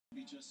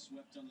just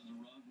swept under the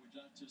rug. We're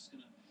not just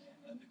going to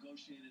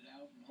negotiate it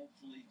out and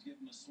hopefully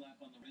give him a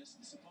slap on the wrist.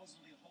 And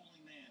supposedly a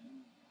holy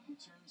man who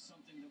turned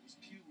something that was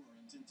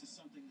pure into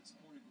something that's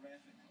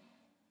pornographic.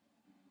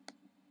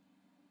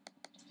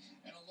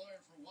 And a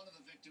lawyer for one of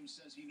the victims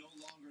says he no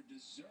longer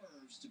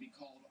deserves to be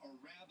called a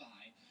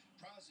rabbi.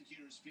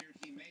 Prosecutors feared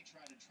he may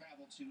try to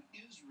travel to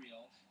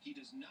Israel. He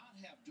does not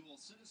have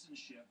dual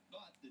citizenship,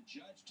 but the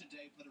judge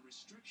today put a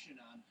restriction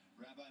on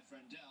Rabbi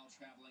Frandel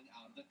traveling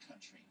out of the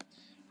country.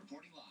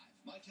 Reporting live,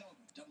 Mike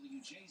Helger,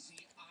 WJZ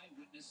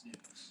Eyewitness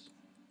News.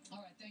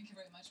 All right, thank you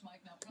very much,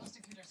 Mike. Now,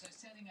 prosecutors are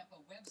setting up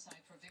a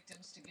website for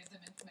victims to give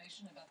them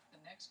information about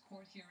the next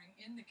court hearing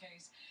in the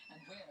case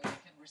and where they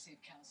can receive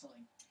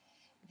counseling.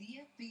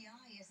 The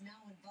FBI is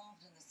now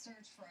involved in the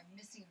search for a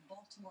missing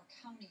Baltimore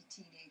County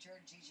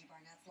teenager. Gigi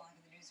Barnett's live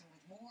in the newsroom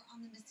with more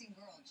on the missing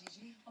girl.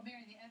 Gigi? Well,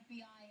 Mary, the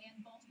FBI and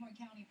Baltimore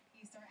County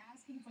Police are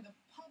asking for the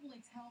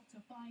public's help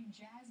to find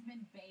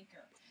Jasmine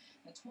Baker.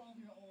 The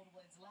 12-year-old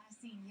was last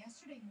seen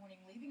yesterday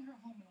morning leaving her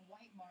home in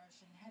White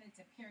Marsh and headed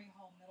to Perry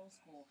Hall Middle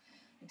School.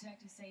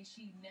 Detectives say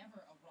she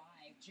never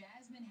arrived.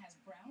 Jasmine has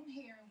brown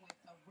hair with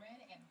a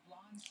red and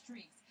blonde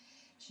streaks.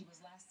 She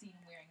was last seen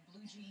wearing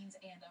blue jeans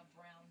and a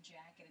brown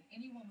jacket. And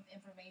anyone with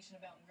information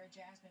about where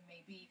Jasmine may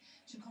be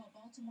should call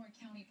Baltimore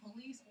County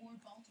Police or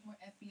Baltimore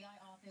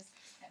FBI office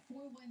at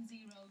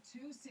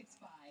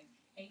 410-265-8080.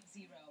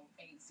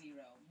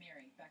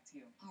 Mary, back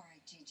to you. All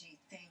right, Gigi,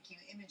 thank you.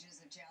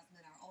 Images of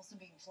Jasmine are also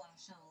being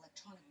flashed on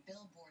electronic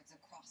billboards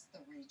across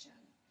the region.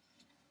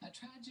 A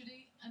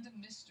tragedy and a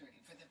mystery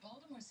for the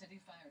Baltimore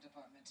City Fire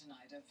Department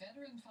tonight. A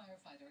veteran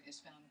firefighter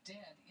is found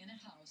dead in a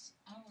house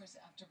hours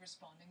after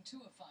responding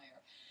to a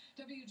fire.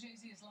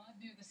 WJZ is live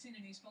near the scene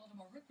in East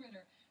Baltimore. Rick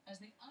Ritter has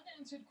the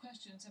unanswered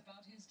questions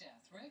about his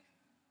death. Rick?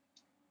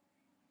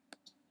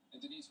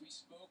 And Denise, we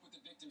spoke with the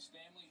victim's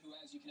family, who,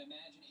 as you can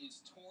imagine, is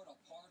torn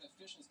apart.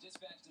 Officials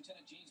dispatched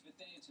Lieutenant James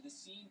Bethea to the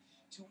scene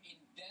to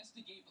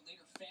investigate, but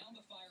later found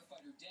the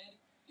firefighter dead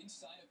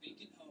inside a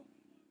vacant home.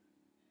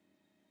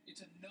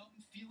 It's a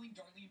numb feeling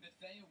Darlene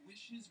Bethea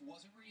wishes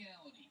wasn't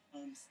reality.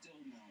 I'm still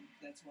numb.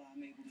 That's why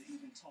I'm able to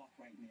even talk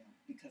right now,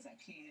 because I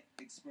can't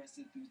express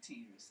it through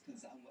tears,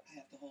 because I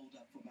have to hold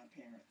up for my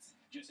parents.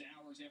 Just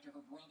hours after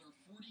her brother,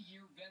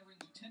 40-year veteran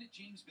Lieutenant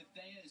James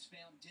Bethea, is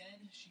found dead,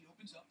 she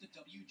opens up to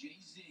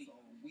WJZ. So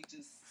we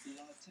just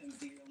loved him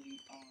dearly.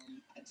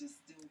 I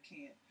just still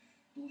can't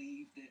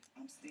believe that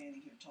I'm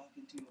standing here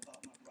talking to you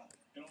about my brother.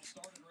 It all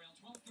started around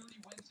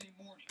 12:30 Wednesday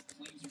morning.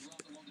 Flames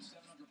erupted along the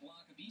 700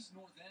 block of East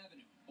North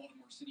Avenue.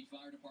 Baltimore City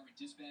Fire Department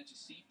dispatched a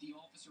safety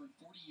officer and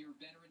 40-year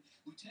veteran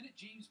Lieutenant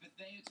James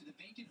Bethea to the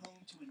vacant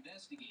home to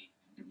investigate.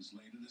 It was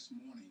later this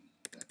morning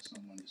that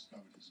someone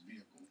discovered his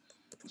vehicle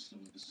was still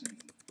at the scene.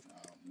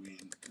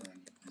 We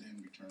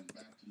then returned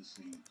back to the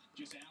scene.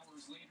 Just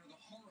hours later, the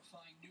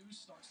horrifying news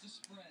starts to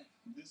spread.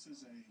 This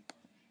is a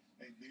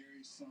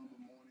very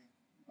somber morning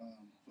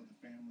for the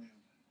family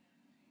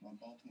of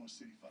Baltimore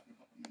City Fire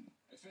Department.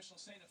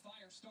 Officials say the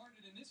fire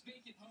started in this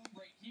vacant home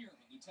right here.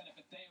 Lieutenant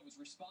Bethea was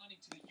responding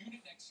to the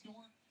unit next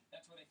door.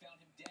 That's where they found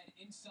him dead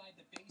inside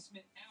the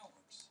basement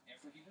hours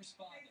after he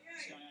responded.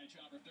 Sky Eye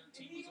Chopper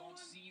 13 was on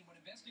scene when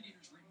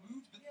investigators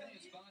removed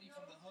Bethea's body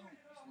from the home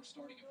before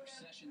starting a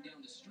procession down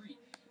the street.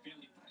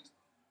 Family friends,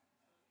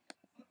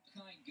 a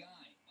kind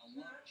guy, a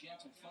loved,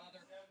 gentle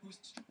father who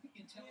was extremely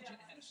intelligent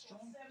and had a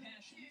strong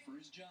passion for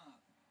his job.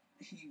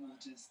 He will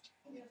just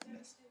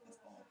miss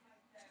us all.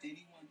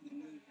 Anyone who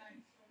knew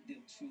him,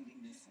 they'll truly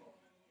miss him.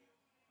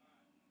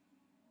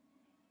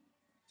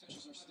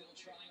 Officials are still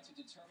trying to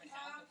determine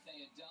how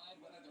Bethea died,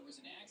 whether there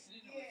was an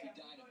accident or if he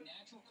died of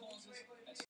natural causes. That's